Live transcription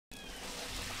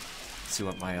Let's see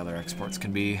what my other exports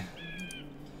can be.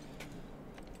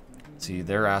 See,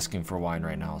 they're asking for wine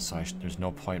right now, so there's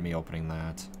no point in me opening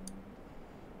that.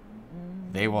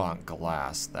 They want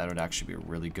glass. That would actually be a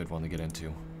really good one to get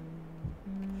into.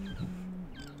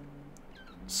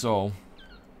 So,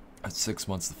 that's 6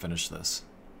 months to finish this.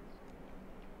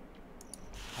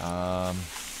 Yeah,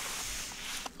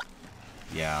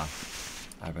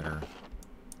 I better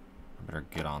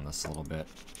get on this a little bit.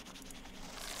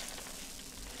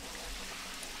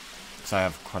 Because I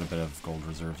have quite a bit of gold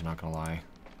reserves, not gonna lie.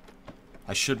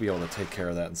 I should be able to take care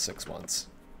of that in 6 months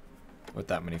with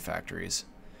that many factories.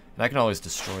 And I can always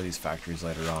destroy these factories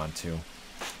later on, too.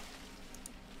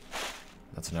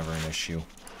 That's never an issue.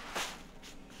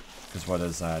 Because what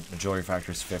is that? A jewelry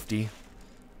factory is 50.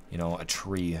 You know,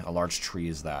 a large tree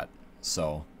is that.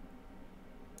 So,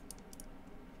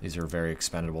 these are very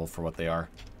expendable for what they are.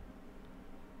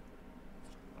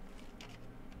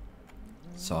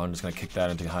 So I'm just going to kick that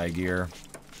into high gear.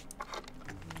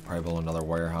 Probably build another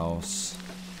warehouse.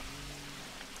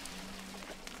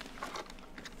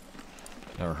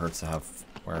 Never hurts to have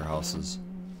warehouses.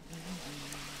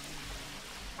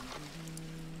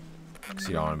 Because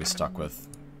you don't want to be stuck with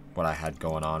what I had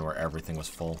going on where everything was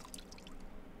full.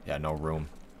 Yeah, no room.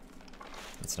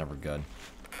 That's never good.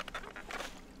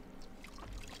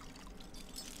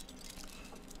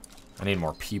 I need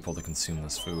more people to consume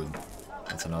this food.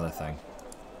 That's another thing.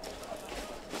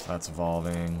 So that's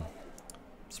evolving.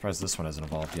 I'm surprised this one hasn't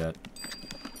evolved yet.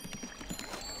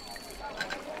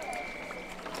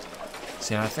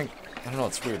 See, and I don't know,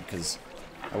 it's weird because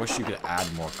I wish you could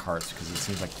add more carts because it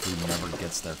seems like food never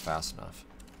gets there fast enough.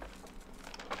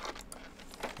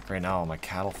 Like right now, my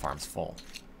cattle farm's full.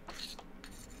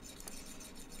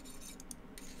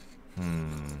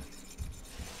 I'm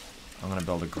gonna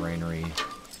build a granary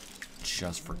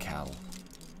just for cattle.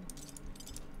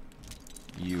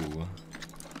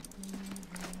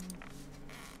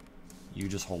 You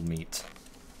just hold meat.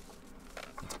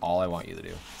 That's all I want you to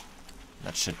do.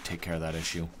 That should take care of that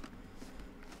issue.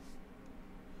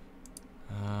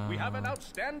 We have an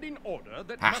outstanding order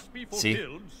that must be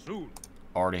fulfilled soon.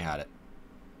 Already had it.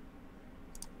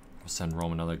 We'll send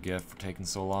Rome another gift for taking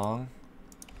so long.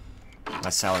 My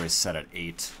salary is set at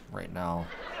 8 right now.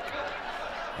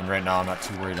 And right now I'm not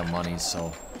too worried on money,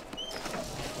 so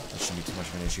that shouldn't be too much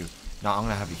of an issue. Now I'm going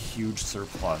to have a huge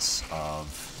surplus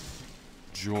of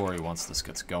jewelry once this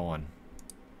gets going.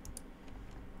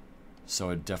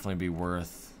 So it'd definitely be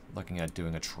worth looking at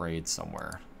doing a trade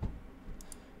somewhere.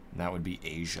 And that would be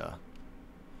Asia.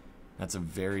 That's a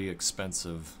very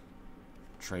expensive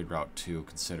trade route too,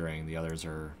 considering the others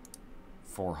are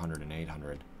 400 and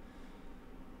 800.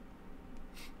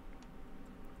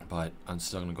 But I'm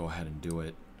still going to go ahead and do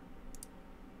it.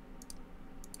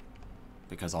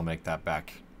 Because I'll make that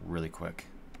back really quick.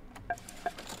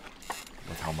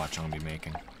 With how much I'm going to be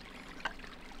making.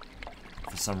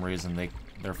 For some reason,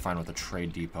 they're fine with the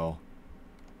trade depot.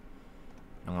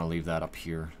 I'm going to leave that up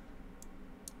here.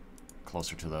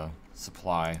 Closer to the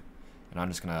supply. And I'm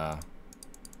just going to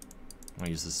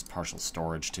use this as partial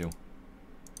storage too.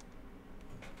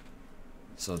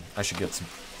 So I should get some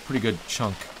pretty good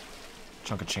chunk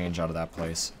of change out of that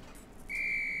place.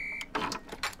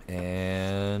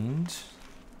 And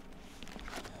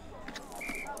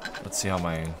let's see how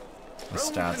my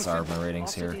stats are, my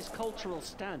ratings here. Cultural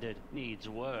standard needs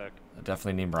work. I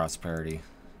definitely need prosperity.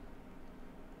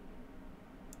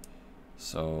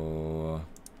 So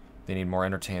they need more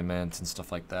entertainment and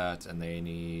stuff like that, and they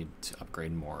need to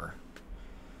upgrade more.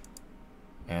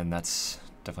 And that's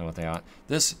definitely what they want.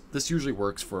 This usually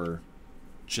works for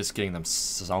just getting them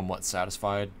somewhat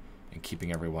satisfied and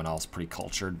keeping everyone else pretty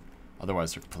cultured.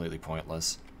 Otherwise, they're completely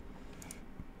pointless.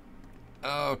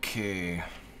 Okay.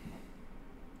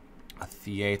 A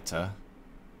theater.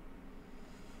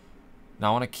 Now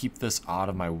I want to keep this out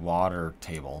of my water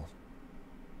table.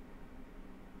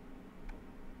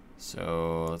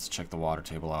 So let's check the water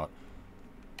table out.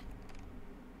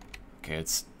 Okay,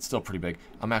 it's still pretty big.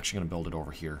 I'm actually going to build it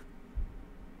over here.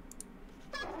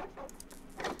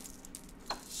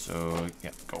 So,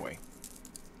 yeah, go away.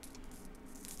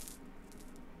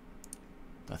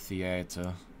 The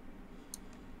theater.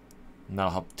 And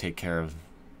that'll help take care of...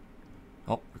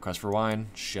 Oh, request for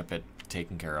wine. Ship it.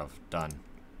 Taken care of. Done.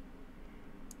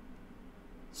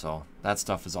 So, that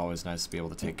stuff is always nice to be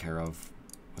able to take care of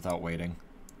without waiting.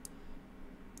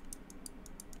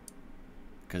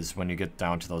 Because when you get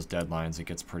down to those deadlines, it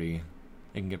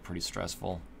can get pretty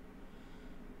stressful.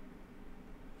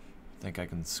 I think I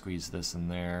can squeeze this in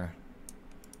there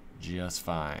just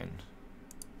fine.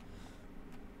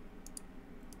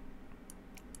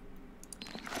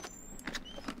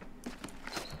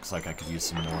 Looks looks like I could use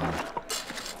some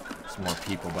more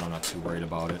people, but I'm not too worried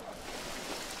about it.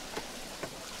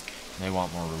 They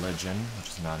want more religion, which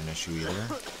is not an issue either.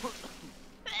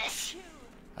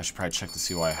 I should probably check to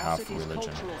see what I have for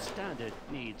religion. Cultural standard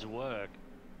needs work.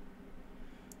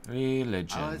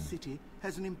 Religion. Our city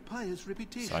has an impious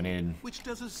reputation, So I need which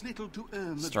does us little to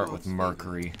earn the start with gods'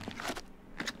 Mercury.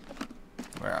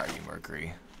 Where are you,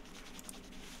 Mercury?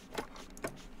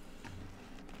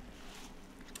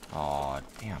 Aw,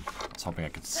 damn. I was hoping I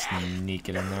could sneak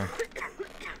it in there.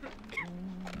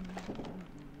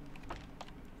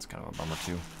 It's kind of a bummer,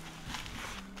 too.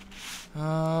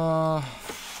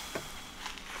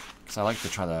 Because I like to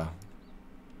try to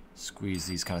squeeze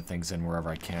these kind of things in wherever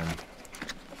I can,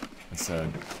 instead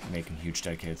of making huge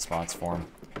dedicated spots for them.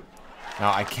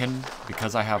 Now, I can,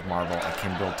 because I have marble, I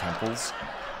can build temples.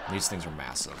 And these things are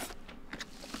massive.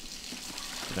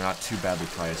 But they're not too badly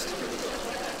priced.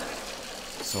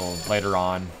 So later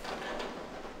on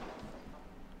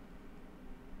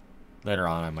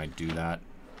I might do that.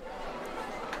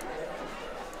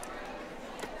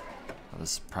 Well,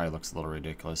 this probably looks a little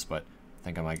ridiculous, but I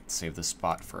think I might save this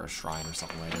spot for a shrine or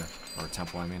something later. Or a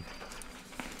temple, I mean.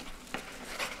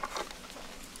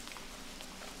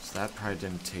 So that probably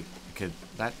didn't take... Okay,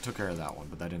 that took care of that one,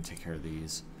 but that didn't take care of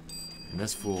these. And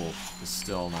this fool is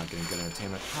still not getting good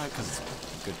entertainment, probably because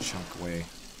it's a good chunk away.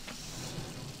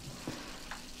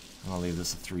 I'll leave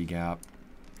this a 3 gap.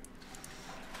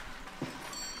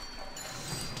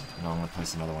 And I'm going to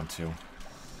place another one too.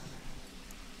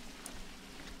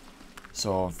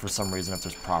 So for some reason, if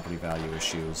there's property value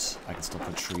issues, I can still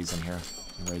put trees in here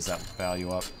and raise that value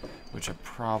up, which I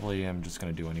probably am just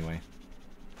going to do anyway.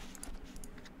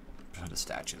 Put a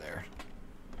statue there.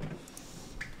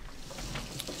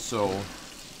 So,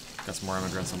 got some more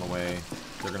immigrants on the way.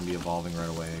 They're going to be evolving right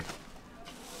away.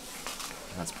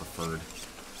 That's preferred.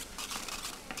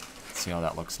 Let's see how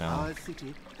that looks now.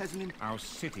 Our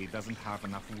city doesn't have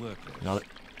enough workers. You know,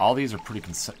 all these are pretty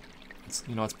it's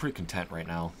pretty content right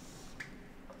now.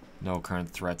 No current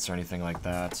threats or anything like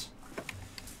that.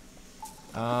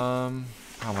 How am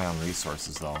I on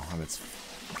resources though? I mean, it's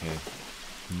okay.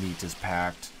 Meat is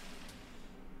packed.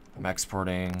 I'm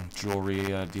exporting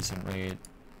jewelry at a decent rate.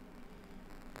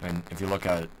 And if you look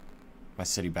at my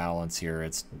city balance here,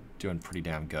 it's doing pretty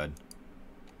damn good.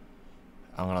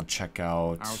 I'm gonna check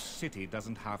out... Our city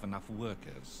doesn't have enough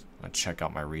workers. I'm gonna check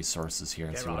out my resources here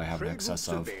and see what I have in excess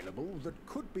of. That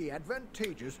could be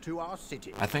advantageous to our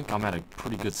city. I think I'm at a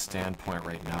pretty good standpoint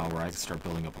right now where I can start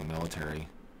building up a military.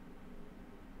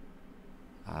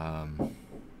 Let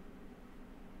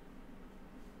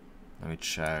me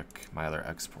check my other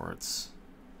exports.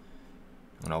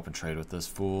 I'm gonna open trade with this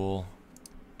fool.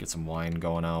 Get some wine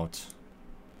going out.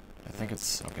 I think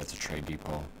it's... okay, it's a trade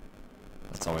depot.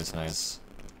 That's always nice.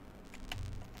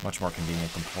 Much more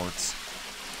convenient than ports.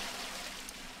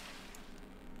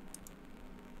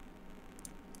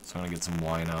 So I'm gonna get some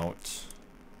wine out.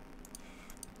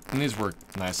 And these work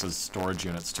nice as storage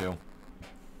units too.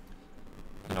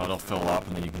 You know, it'll fill up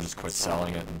and then you can just quit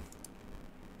selling it and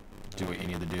do what you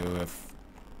need to do. If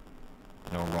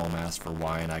no Rome asks for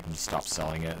wine, I can just stop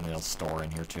selling it and it'll store in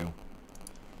here too.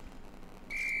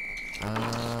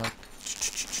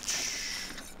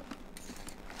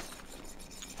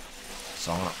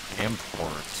 So I'm gonna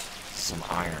import some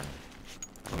iron.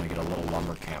 I'm gonna get a little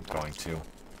lumber camp going too.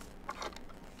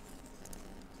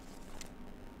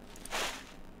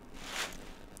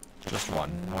 Just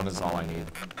one. One is all I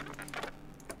need.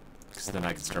 Because then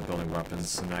I can start building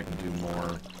weapons and I can do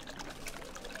more,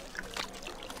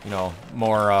 you know,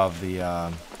 more of the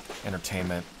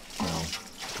entertainment, you know,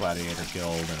 gladiator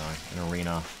guild and an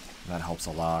arena. That helps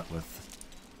a lot with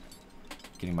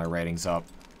getting my ratings up.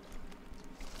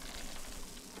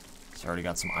 So I already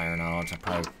got some iron out. I'll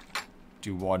probably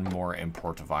do one more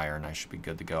import of iron. I should be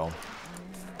good to go.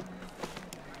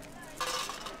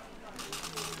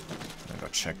 I'm gonna go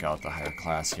check out the higher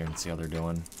class here and see how they're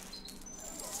doing.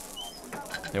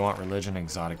 They want religion,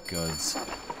 exotic goods.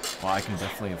 Well, I can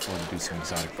definitely afford to do some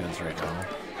exotic goods right now.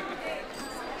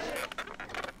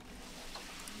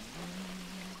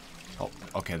 Oh,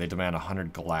 okay, they demand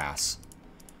 100 glass.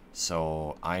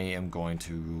 So I am going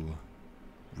to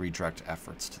redirect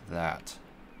efforts to that.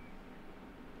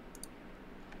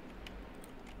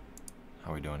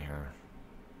 How are we doing here?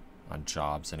 On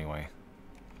jobs, anyway.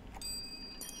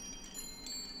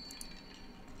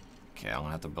 Okay, I'm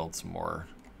gonna have to build some more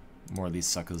of these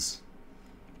suckers.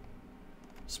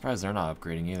 Surprised they're not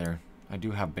upgrading either. I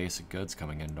do have basic goods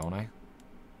coming in, don't I?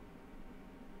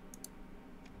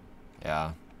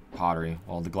 Yeah, pottery.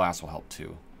 Well, the glass will help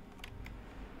too.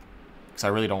 Because I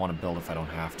really don't want to build if I don't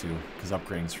have to, because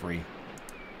upgrading's free.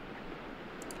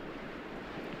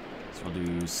 So we'll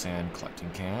do sand collecting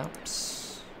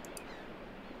camps.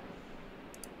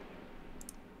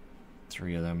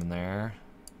 3 of them in there.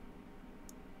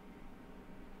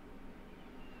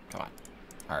 Come on.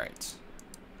 Alright.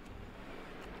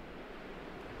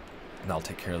 And I'll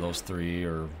take care of those 3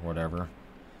 or whatever.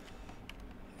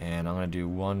 And I'm going to do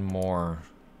one more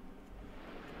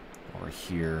over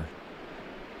here.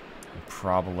 And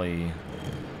probably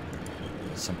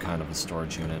some kind of a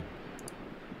storage unit.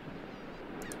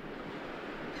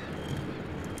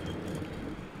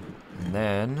 And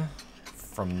then,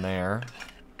 from there,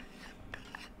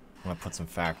 I'm going to put some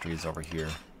factories over here.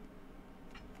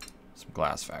 Some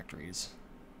glass factories.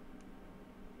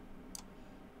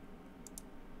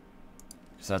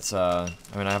 Because that's, I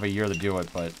mean, I have a year to do it,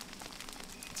 but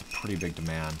it's a pretty big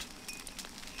demand.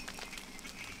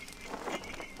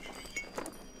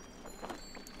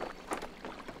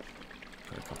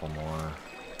 Put a couple more.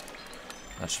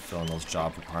 That should fill in those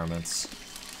job requirements.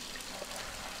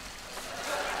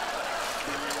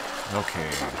 Okay.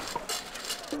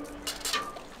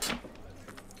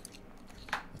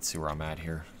 Let's see where I'm at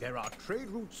here. There are trade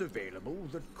routes available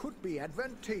that could be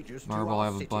advantageous Marble, to our I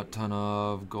have city. a butt ton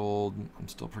of. Gold, I'm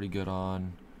still pretty good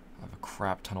on. I have a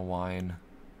crap ton of wine.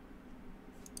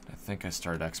 I think I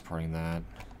started exporting that.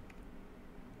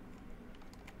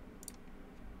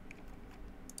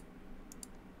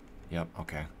 Yep,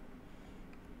 okay.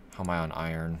 How am I on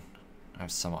iron? I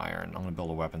have some iron. I'm gonna build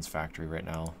a weapons factory right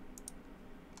now.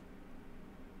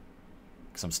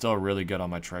 Because I'm still really good on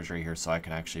my treasury here, so I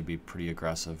can actually be pretty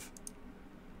aggressive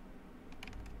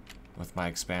with my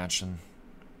expansion.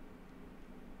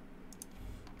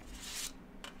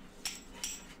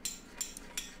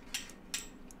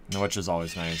 Which is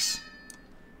always nice.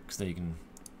 Because then you can,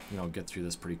 you know, get through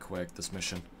this pretty quick, this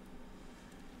mission.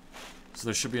 So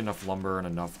there should be enough lumber and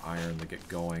enough iron to get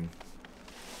going.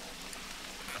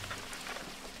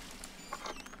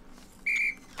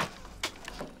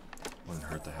 Wouldn't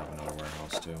hurt to have another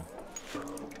warehouse too.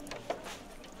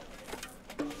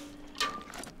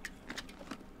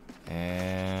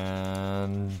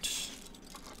 And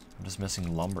I'm just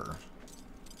missing lumber.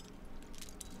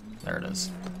 There it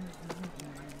is.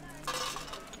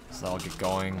 So that'll get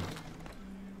going,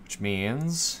 which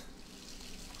means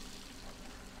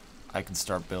I can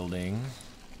start building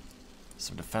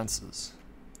some defenses,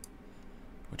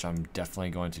 which I'm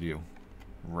definitely going to do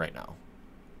right now.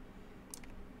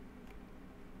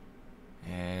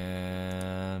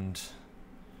 And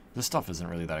this stuff isn't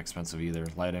really that expensive either.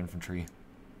 Light infantry.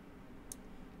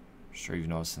 I'm sure you've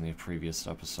noticed in the previous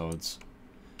episodes.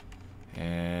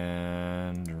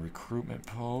 And a recruitment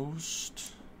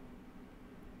post.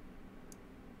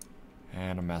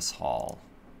 And a mess hall.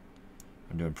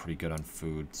 I'm doing pretty good on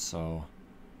food, so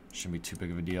shouldn't be too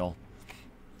big of a deal.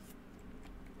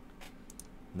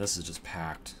 And this is just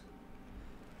packed.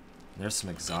 There's some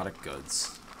exotic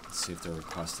goods. Let's see if they're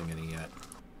requesting any yet.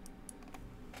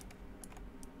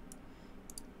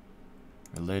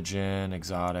 Religion,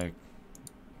 exotic,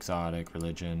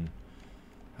 religion.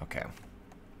 Okay.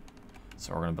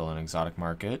 So we're gonna build an exotic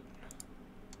market.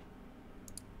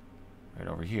 Right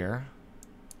over here.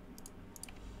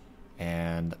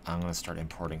 And I'm going to start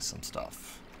importing some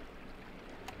stuff.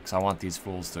 Because I want these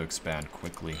fools to expand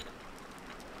quickly.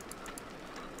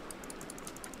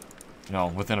 You know,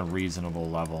 within a reasonable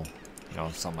level. You know,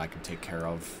 something I can take care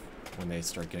of when they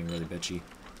start getting really bitchy.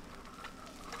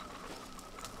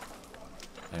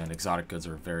 And exotic goods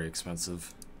are very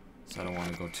expensive. So I don't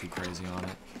want to go too crazy on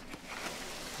it.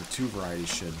 The 2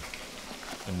 varieties should,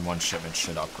 in 1 shipment,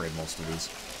 should upgrade most of these.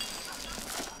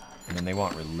 And then they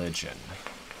want religion.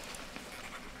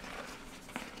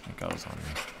 It goes on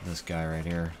this guy right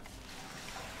here.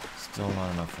 Still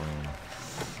not enough room.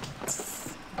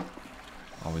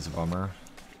 Always a bummer.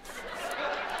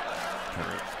 Put it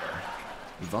right there.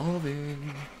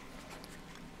 Evolving.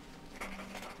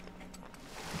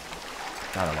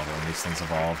 God, I love it when these things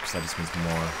evolve, because that just means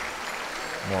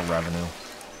more revenue.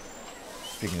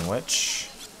 Speaking of which,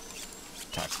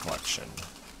 tax collection.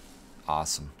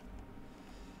 Awesome.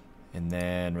 And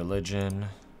then religion.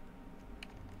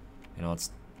 You know,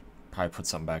 let's probably put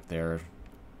something back there,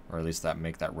 or at least that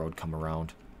make that road come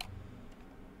around.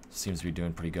 Seems to be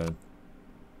doing pretty good.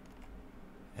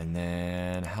 And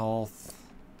then health.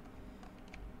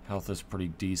 Health is pretty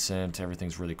decent.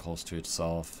 Everything's really close to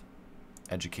itself.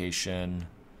 Education.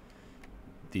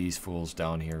 These fools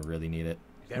down here really need it.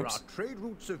 There are trade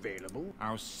routes available.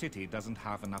 Our city doesn't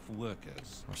have enough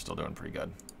workers. We're still doing pretty good.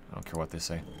 I don't care what they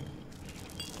say.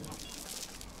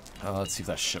 Let's see if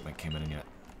that shipment came in yet.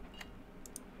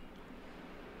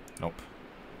 Nope.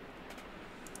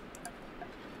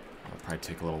 It'll probably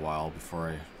take a little while before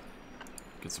I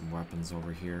Get some weapons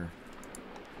over here.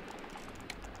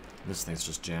 This thing's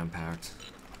just jam-packed.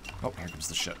 Oh, here comes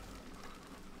the ship.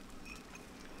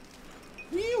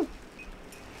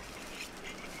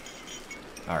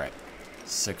 Alright.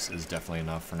 6 is definitely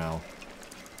enough for now.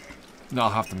 Now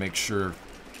I'll have to make sure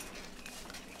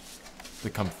they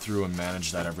come through and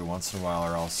manage that every once in a while,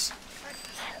 or else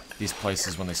these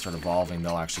places, when they start evolving,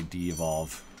 they'll actually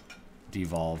de-evolve.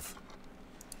 Devolve.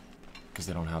 Because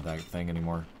they don't have that thing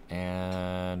anymore.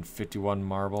 And 51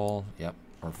 marble. Yep.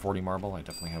 Or 40 marble. I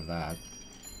definitely have that.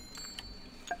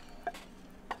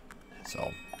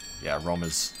 So, yeah, Rome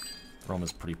is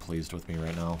pretty pleased with me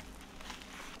right now.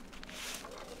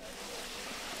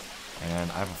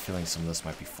 And I have a feeling some of this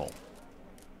might be full.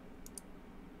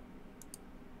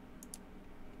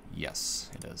 Yes,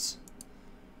 it is.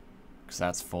 Because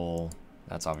that's full.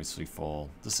 That's obviously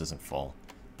full. This isn't full.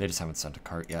 They just haven't sent a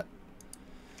cart yet.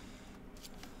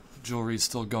 Jewelry's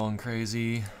still going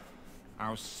crazy.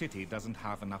 Our city doesn't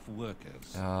have enough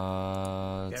workers. There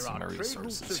some are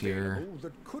resources trade routes here. available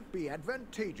that could be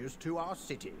advantageous to our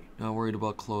city. Not worried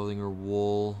about clothing or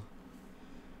wool.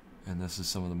 And this is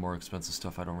some of the more expensive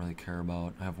stuff I don't really care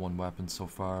about. I have 1 weapon so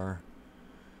far.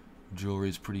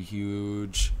 Jewelry's pretty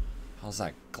huge. How's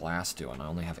that glass doing? I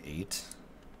only have 8.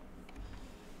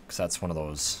 Because that's one of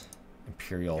those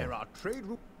Imperial... There are trade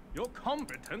routes. Your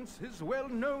competence is well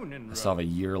known in I Rome. still have a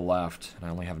year left, and I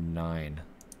only have 9.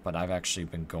 But I've actually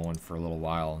been going for a little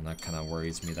while, and that kind of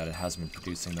worries me that it hasn't been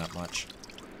producing that much.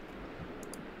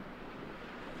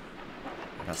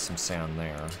 I got some sand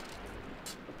there.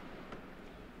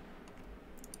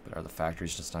 But are the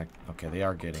factories just not... Okay, they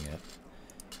are getting it.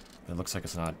 It looks like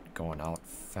it's not going out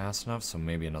fast enough, so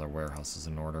maybe another warehouse is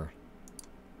in order.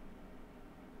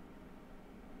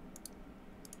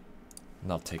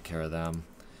 And I'll take care of them.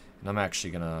 And I'm actually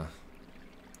gonna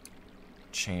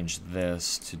change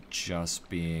this to just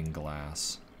being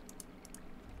glass.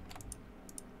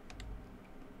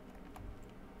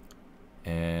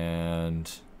 And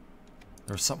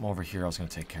there was something over here I was gonna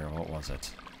take care of. What was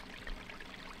it?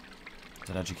 Is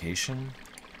it education?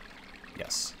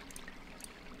 Yes.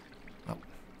 Oh,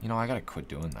 you know, I gotta quit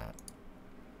doing that.